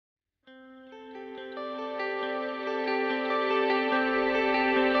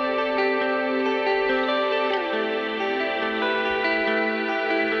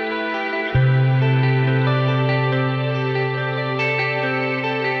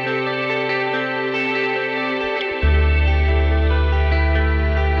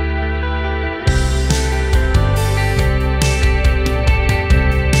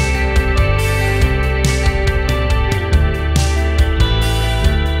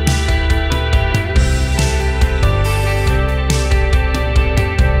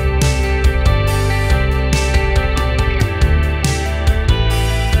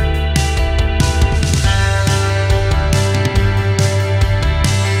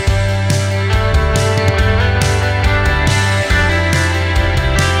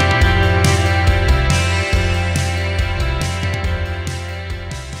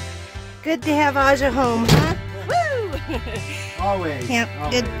Good to have Aja home, huh? Woo! Always. Yeah,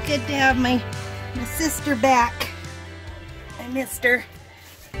 always. good to have my sister back. I missed her.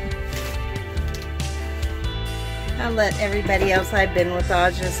 I'll let everybody else. I've been with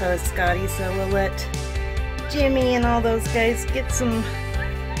Aja, so is Scotty, so we'll let Jimmy and all those guys get some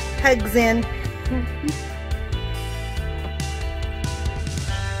hugs in.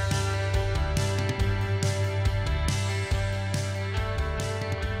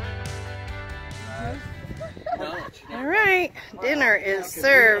 Alright, dinner is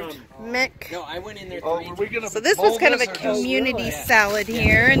served. Mick. No, I went in there. So this was kind of a community salad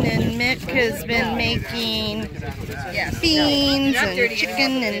here, and then Mick has been making beans and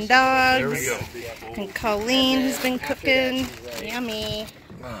chicken and dogs. And Colleen has been cooking. Yummy.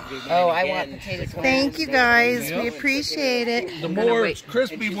 Oh, I want potatoes. Thank you guys. We appreciate it. The more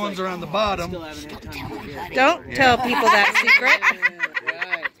crispy ones are on the bottom. Don't tell people that secret.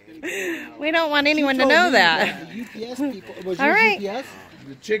 We don't want anyone to know that. All right.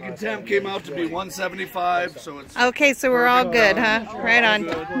 The chicken temp came out to be $175, so it's Okay, so we're all good, huh? Right on.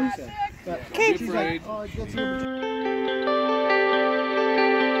 okay.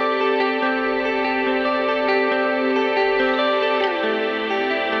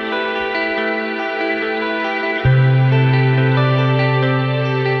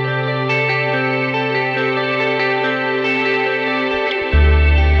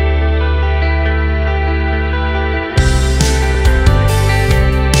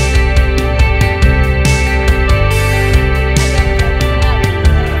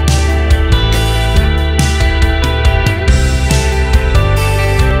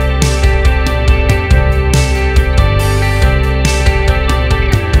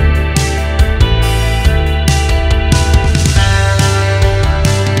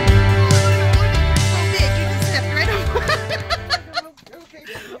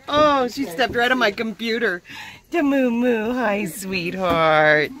 Oh, she stepped right on my computer. Moo, hi,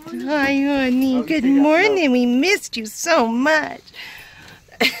 sweetheart. Hi, honey. Good morning. We missed you so much.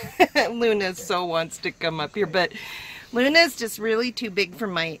 Luna so wants to come up here, but Luna's just really too big for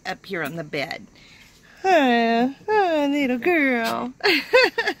my up here on the bed. Oh, little girl.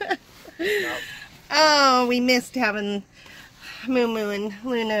 Oh, we missed having Moo and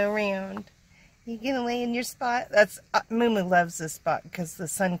Luna around. You gonna lay in your spot? That's Moo loves this spot because the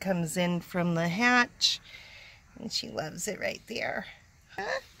sun comes in from the hatch, and she loves it right there.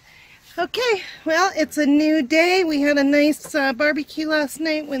 Okay, well, it's a new day. We had a nice barbecue last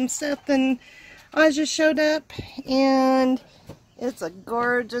night when Seth and Aja showed up, and it's a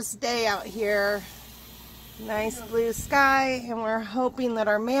gorgeous day out here. Nice blue sky, and we're hoping that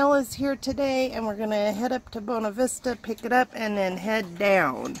our mail is here today, and we're gonna head up to Buena Vista, pick it up, and then head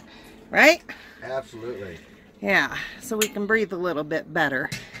down. Right? Absolutely. Yeah, so we can breathe a little bit better.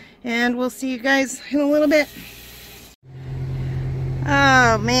 And we'll see you guys in a little bit.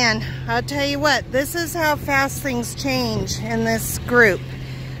 Oh man, I'll tell you what, this is how fast things change in this group.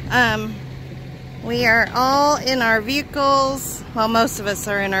 We are all in our vehicles, well, most of us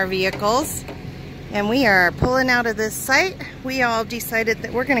are in our vehicles, and we are pulling out of this site. We all decided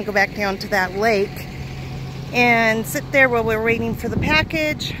that we're going to go back down to that lake and sit there while we're waiting for the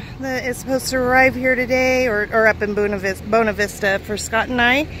package that is supposed to arrive here today, or up in Buena Vista for Scott and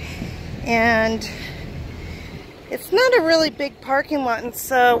I. And it's not a really big parking lot, and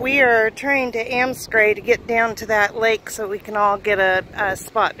so we are trying to amstray to get down to that lake so we can all get a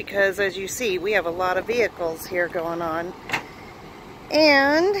spot, because as you see, we have a lot of vehicles here going on.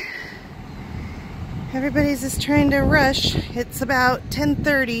 And everybody's just trying to rush. It's about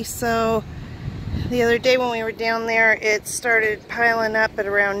 10:30, so the other day when we were down there, it started piling up at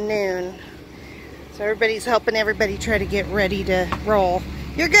around noon. So everybody's helping everybody try to get ready to roll.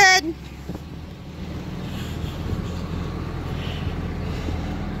 You're good.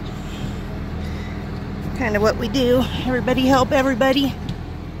 Kind of what we do. Everybody help everybody.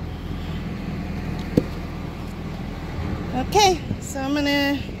 Okay, so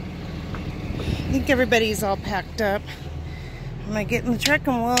I think everybody's all packed up. I'm gonna get in the truck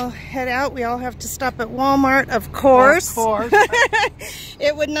and we'll head out. We all have to stop at Walmart, of course. Of course.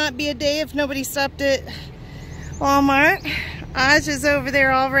 It would not be a day if nobody stopped at Walmart. Aj is over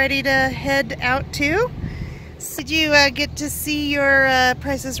there all ready to head out too. So did you get to see your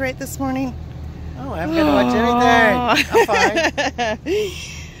Price is Right this morning? Oh, I haven't got to watch anything. I'm fine.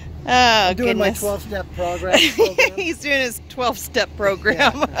 Oh, I'm doing goodness. my 12-step program. He's doing his 12-step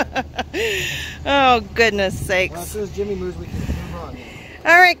program. Oh, goodness sakes. Well, as soon as Jimmy moves, we can move on.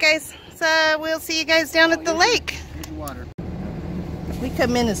 All right, guys. So we'll see you guys down at the lake. Here's your water. We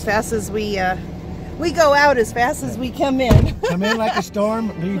come in as fast as we We go out as fast as we come in. Come in like a storm,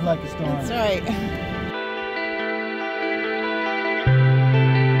 leave like a storm. That's right.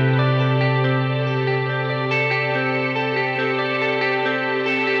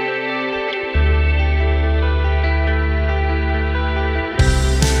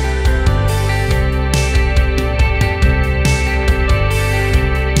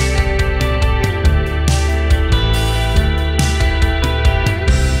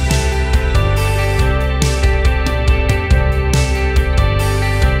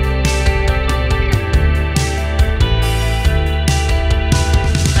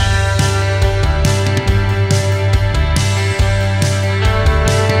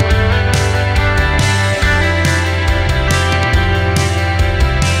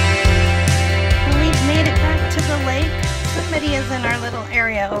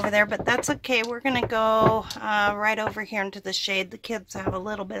 But that's okay. We're gonna go right over here into the shade. The kids have a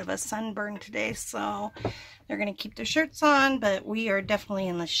little bit of a sunburn today, so they're gonna keep their shirts on, but we are definitely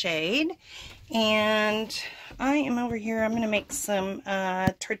in the shade. And I am over here. I'm gonna make some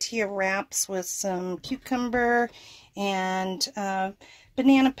tortilla wraps with some cucumber and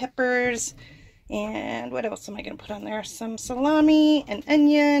banana peppers. And what else am I going to put on there? Some salami and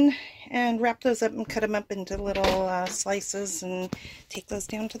onion, and wrap those up and cut them up into little slices and take those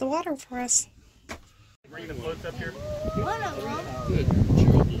down to the water for us. Bring the floats up here. Good.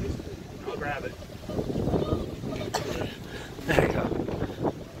 I'll grab it. There you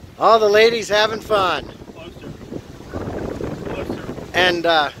go. All the ladies having fun. Closer. Closer. And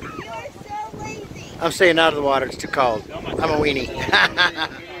You're so lazy. I'm staying out of the water. It's too cold. I'm a weenie.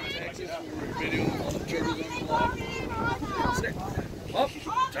 Oh,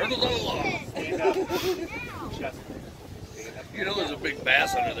 turtles on the log. You know there's a big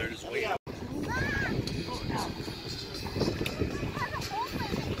bass under there just waiting.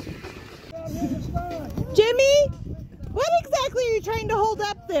 Jimmy, what exactly are you trying to hold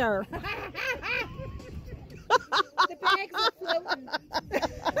up there? The bags are floating.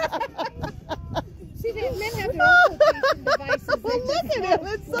 See, the men have their own flotation devices. Well, look at him.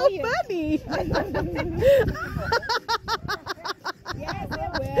 It's so funny. Yes,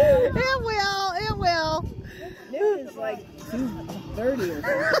 it will. It will. It will. This is like 2:30 or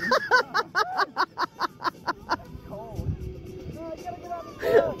something.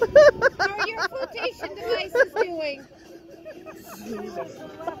 How are your flotation devices doing?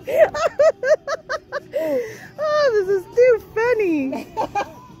 Oh, this is too funny.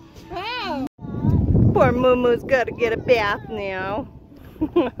 Wow. Poor Moo-Moo's got to get a bath now.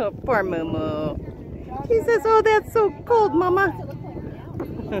 Poor Moo-Moo. He says, oh, that's so cold, Mama.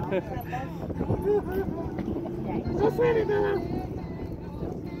 So funny, Bella.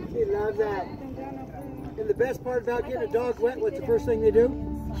 She loves that. And the best part about getting a dog wet, what's the first thing they do?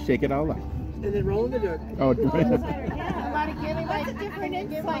 Shake it all up. And then roll in the dirt. Oh, That's a different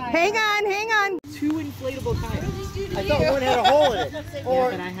insight. Hang on. Two inflatable kayaks. I thought one had a hole in it.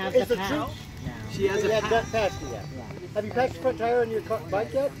 Or but I have is the the patch truth? She has a patch. Patch yet. Have you patched the front tire on your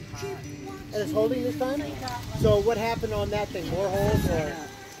bike yet? And it's holding this time? So what happened on that thing? More holes or?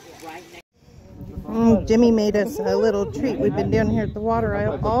 Jimmy made us a little treat. We've been down here at the water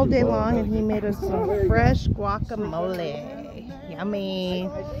aisle all day long, and he made us some fresh guacamole. Yummy.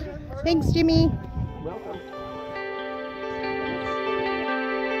 Thanks, Jimmy.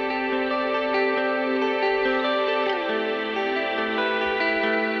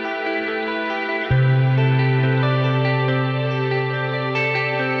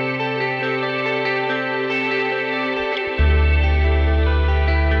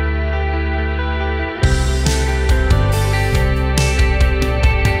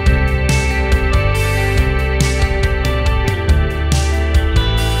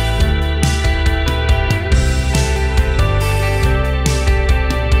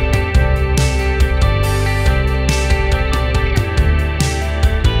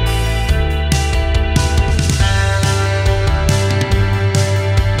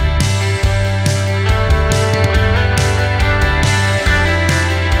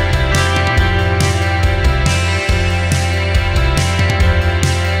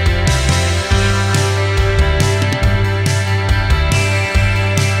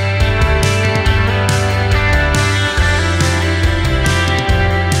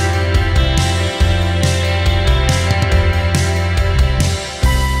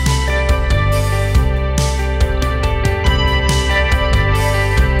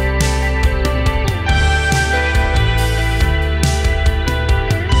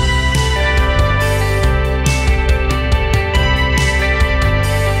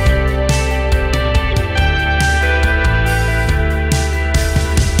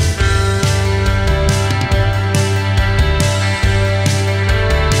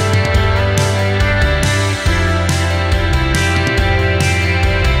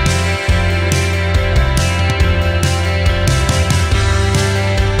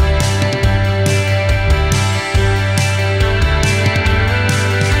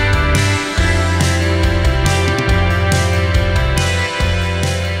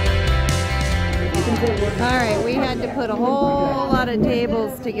 to put a whole lot of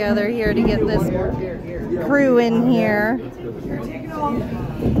tables together here to get this crew in here.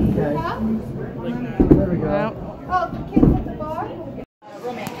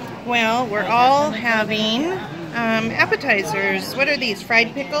 Well, we're all having appetizers. What are these?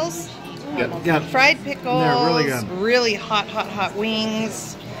 Fried pickles? Yeah. Fried pickles. They're really good. Really hot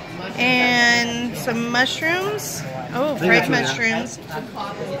wings. And some mushrooms. Oh, fried mushrooms.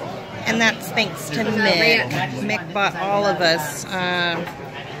 And that's thanks to Mick. Mick bought all of us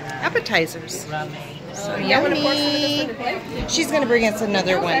appetizers. So yummy. She's going to bring us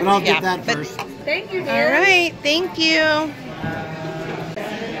another one. But I'll get that first. Thank you, All dear. right, thank you.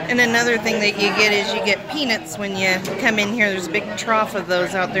 And another thing that you get is you get peanuts when you come in here. There's a big trough of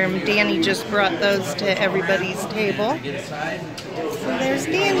those out there, and Danny just brought those to everybody's table. So there's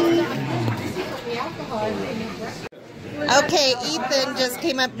Danny. Okay, Ethan just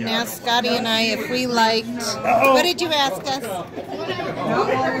came up and asked Scotty and I if we liked... What did you ask us?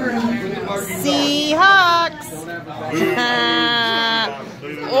 Seahawks.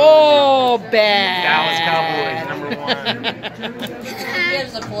 Oh, bad. Dallas Cowboys, number 1.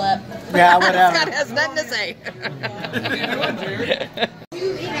 Gives a flip. Yeah, whatever. Scott has nothing to say.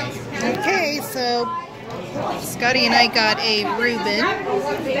 Okay, so Scotty and I got a Reuben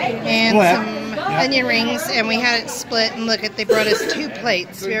and some onion rings, and we had it split. And look, they brought us 2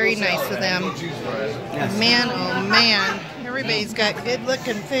 plates. Very nice of them. Man, oh man. Everybody's got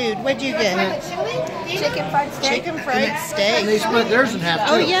good-looking food. What'd you get? Chicken fried steak. Chicken fried steak. They split theirs in half,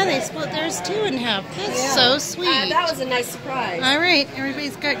 too. Oh, yeah, they split theirs too in half. That's so sweet. That was a nice surprise. All right,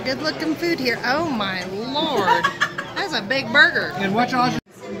 everybody's got good-looking food here. Oh, my Lord. That's a big burger. And what's yours?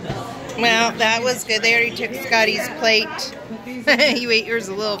 Well, that was good. They already took Scotty's plate. You ate yours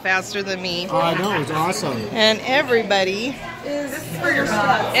a little faster than me. Oh, I know. It's awesome. And everybody is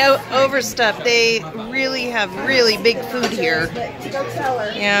overstuffed. They really have really big food here.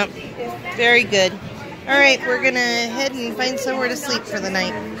 Yeah, very good. All right, we're going to head and find somewhere to sleep for the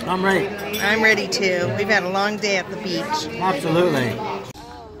night. I'm ready. I'm ready too. We've had a long day at the beach. Absolutely.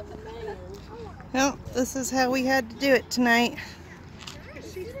 Well, this is how we had to do it tonight.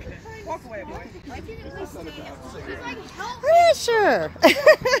 Yeah, sure.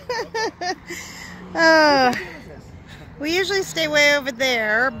 We usually stay way over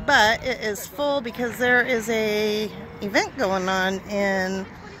there, but it is full because there is a event going on in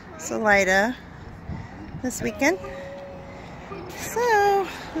Salida this weekend. So,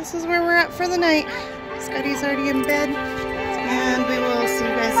 this is where we're at for the night. Scotty's already in bed, and we will see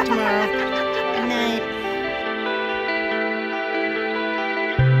you guys tomorrow.